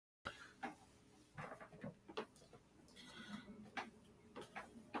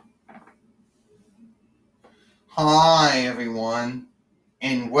Hi everyone,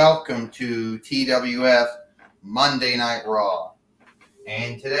 and welcome to TWF Monday Night Raw.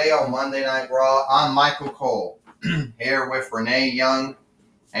 And today on Monday Night Raw, I'm Michael Cole, here with Renee Young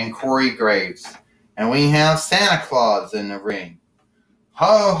and Corey Graves. And we have Santa Claus in the ring.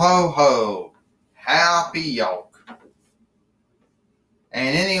 Ho, ho, ho. Happy Yolk.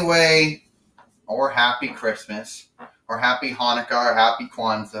 And anyway, or Happy Christmas, or Happy Hanukkah, or Happy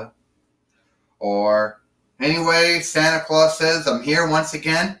Kwanzaa, or anyway, Santa Claus says, I'm here once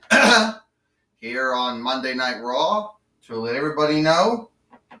again, here on Monday Night Raw, to let everybody know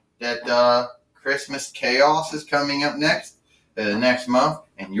that Christmas Chaos is coming up next month,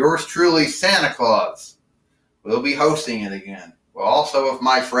 and yours truly, Santa Claus, will be hosting it again. Well, also with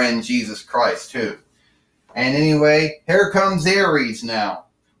my friend Jesus Christ, too. And anyway, here comes Aries now.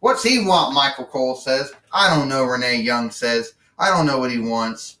 What's he want, Michael Cole says. I don't know, Renee Young says. I don't know what he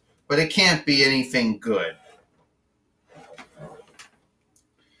wants, but it can't be anything good.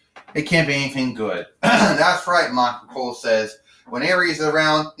 It can't be anything good. That's right, Michael Cole says. When Aries is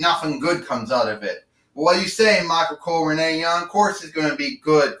around, nothing good comes out of it. Well, what are you saying, Michael Cole, Renee Young? Of course it's going to be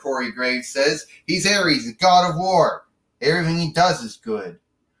good, Corey Graves says. He's Aries, the god of war. Everything he does is good.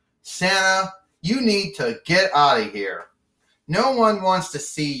 Santa, you need to get out of here. No one wants to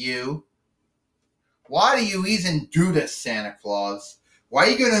see you. Why do you even do this, Santa Claus? Why are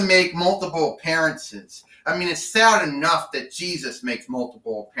you going to make multiple appearances? I mean, it's sad enough that Jesus makes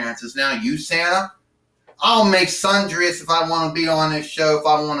multiple appearances. Now you, Santa, I'll make sundries if I want to be on this show,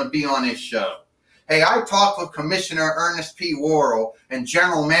 Hey, I talked with Commissioner Ernest P. Worrell and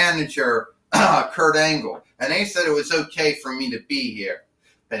General Manager Kurt Angle, and they said it was okay for me to be here.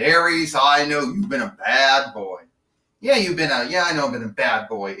 But Aries, I know you've been a bad boy. Yeah, I know I've been a bad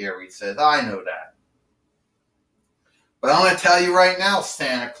boy, Aries says. I know that. But I'm going to tell you right now,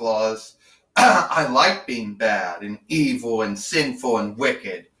 Santa Claus, I like being bad and evil and sinful and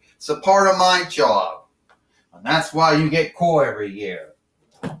wicked. It's a part of my job. And that's why you get Cole every year.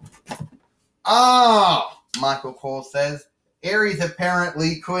 Michael Cole says, Aries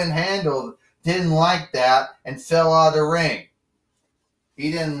apparently didn't like that and fell out of the ring.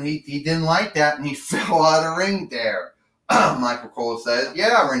 He didn't like that and he fell out of the ring there. Michael Cole says,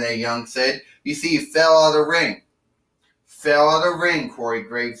 yeah, Renee Young said, you see, he fell out of the ring. Fell out of the ring, Corey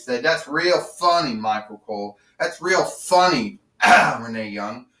Graves said. That's real funny, Michael Cole. That's real funny, Renee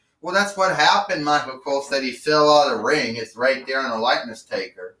Young. Well, that's what happened, Michael Cole said. He fell out of the ring. It's right there in the likeness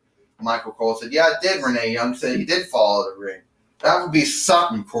taker. Michael Cole said, yeah, it did, Renee Young said. He did fall out of the ring. That would be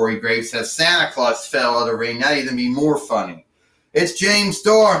something, Corey Graves said. Santa Claus fell out of the ring. That'd even be more funny. It's James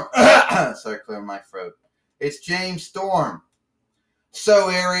Storm. Sorry, clear my throat. It's James Storm. So,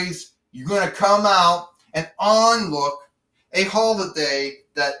 Aries, you're going to come out and onlook a holiday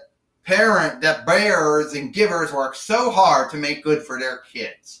that bearers and givers work so hard to make good for their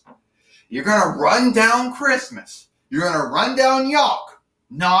kids. You're going to run down Christmas. You're going to run down Yolk.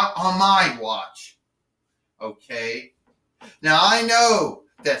 Not on my watch. Okay? Now, I know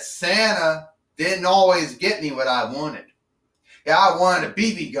that Santa didn't always get me what I wanted. Yeah, I wanted a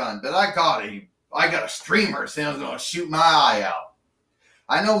BB gun, but I got a streamer, so I was going to shoot my eye out.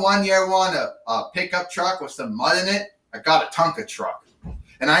 I know one year I wanted a pickup truck with some mud in it. I got a Tonka truck.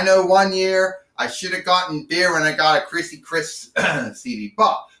 And I know one year I should have gotten beer when I got a Chrissy Chris CD.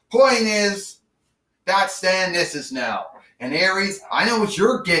 But point is, that's then, this is now. And Aries, I know what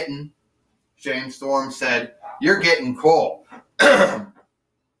you're getting, James Storm said. You're getting Cole.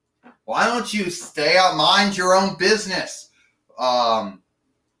 Why don't you stay out, mind your own business,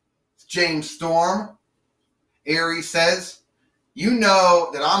 James Storm? Aries says, you know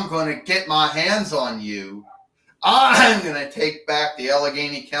that I'm going to get my hands on you. I'm going to take back the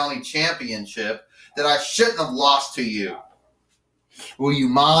Allegheny County Championship that I shouldn't have lost to you. Will you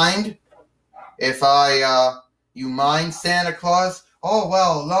mind if you mind, Santa Claus? Oh,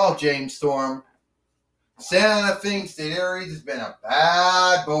 well, no, James Storm. Santa thinks that Aries has been a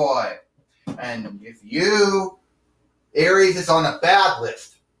bad boy. And Aries is on a bad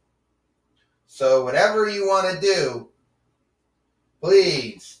list. So whatever you want to do,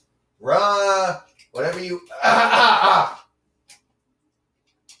 please, run. Whatever you...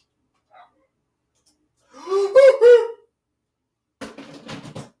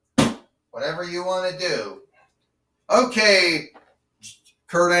 Whatever you want to do. Okay,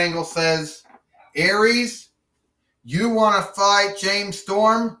 Kurt Angle says, Aries, you want to fight James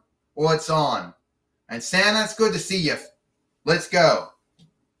Storm? Well, it's on. And Santa, it's good to see you. Let's go.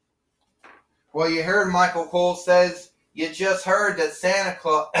 Well, you heard Michael Cole says, you just heard that Santa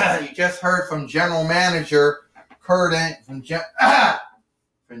Claus, you just heard from General Manager Kurt Angle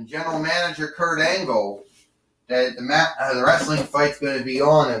that the wrestling fight's going to be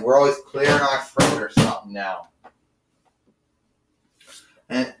on, and we're always clearing our throat or something now.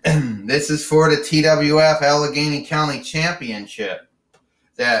 And this is for the TWF Allegheny County Championship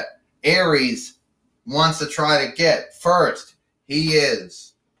that Aries wants to try to get. First, he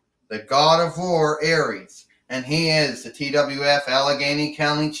is the God of War, Aries, and he is the TWF Allegheny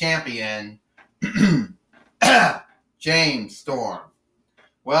County Champion, James Storm.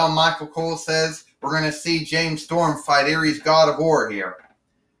 Well, Michael Cole says we're going to see James Storm fight Aries God of War here.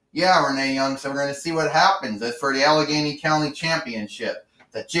 Yeah, Renee Young, so we're going to see what happens for the Allegheny County Championship.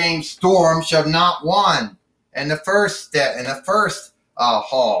 That James Storm should have not won in the first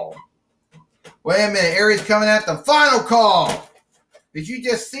hall. Wait a minute, Aries coming at the final call. Did you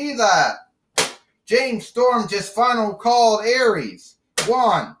just see that? James Storm just final called Aries.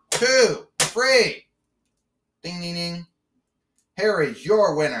 1, 2, 3. Ding, ding, ding. Aries,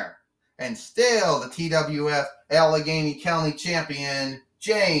 your winner. And still the TWF Allegheny County Champion,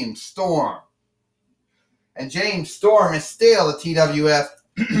 James Storm. And James Storm is still the TWF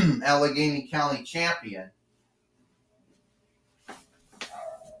Allegheny County Champion.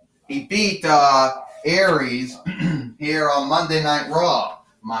 He beat Aries here on Monday Night Raw.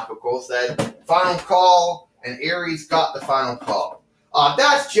 Michael Cole said, final call, and Aries got the final call.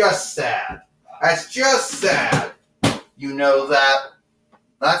 That's just sad. That's just sad. You know that.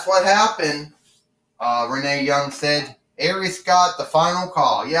 That's what happened. Renee Young said, Aries got the final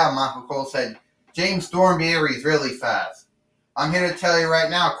call. Yeah, Michael Cole said, James Storm beat Aries really fast. I'm here to tell you right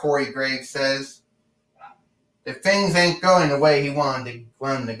now, Corey Graves says, that things ain't going the way he wanted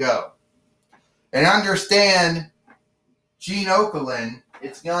them to go. And understand, Gene Okerlund,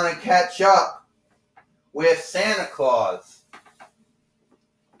 it's going to catch up with Santa Claus.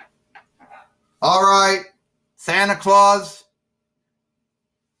 All right, Santa Claus,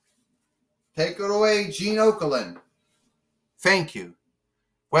 take it away, Gene Okerlund. Thank you.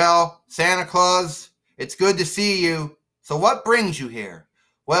 Well, Santa Claus, it's good to see you. So what brings you here?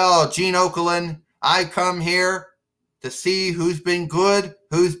 Well, Gene Okerlund, I come here to see who's been good,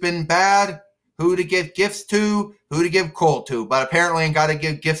 who's been bad, who to give gifts to, who to give coal to. But apparently I got to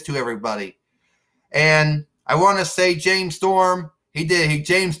give gifts to everybody. And I want to say James Storm,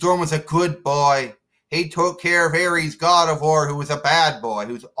 James Storm was a good boy. He took care of Aries God of War, who was a bad boy,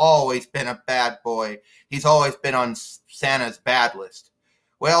 who's always been a bad boy. He's always been on Santa's bad list.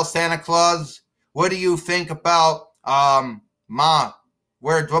 Well, Santa Claus, what do you think about what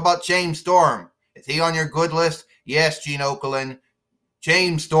about James Storm? Is he on your good list? Yes, Gene Okerlund.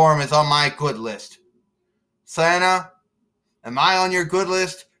 James Storm is on my good list. Santa, am I on your good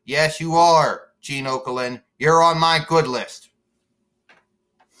list? Yes, you are, Gene Okerlund. You're on my good list.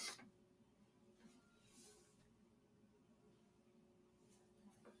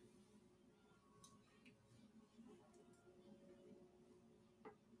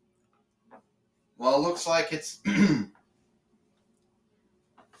 Well, it looks like it's...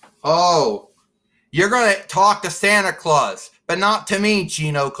 Oh, you're going to talk to Santa Claus, but not to me,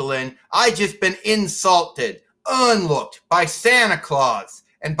 Gene Okerlund. I just been insulted, unlooked by Santa Claus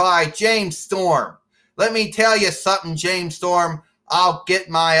and by James Storm. Let me tell you something, James Storm. I'll get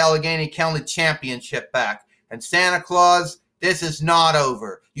my Allegheny County Championship back. And Santa Claus, this is not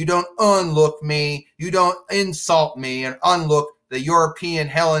over. You don't unlook me. You don't insult me and unlook the European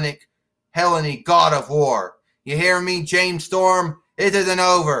Hellenic God of War. You hear me, James Storm? It isn't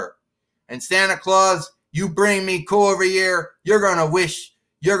over. And Santa Claus, you bring me coal every year, I'm going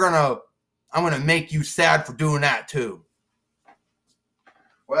to make you sad for doing that too.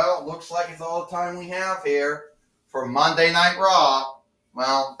 Well, looks like it's all the time we have here for Monday Night Raw.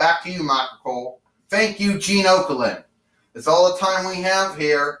 Well, back to you, Michael Cole. Thank you, Gene Okerlund. It's all the time we have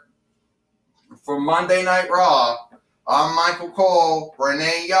here for Monday Night Raw. I'm Michael Cole,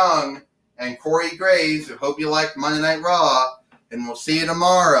 Renee Young, and Corey Graves. I hope you liked Monday Night Raw, and we'll see you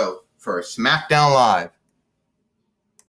tomorrow for SmackDown Live.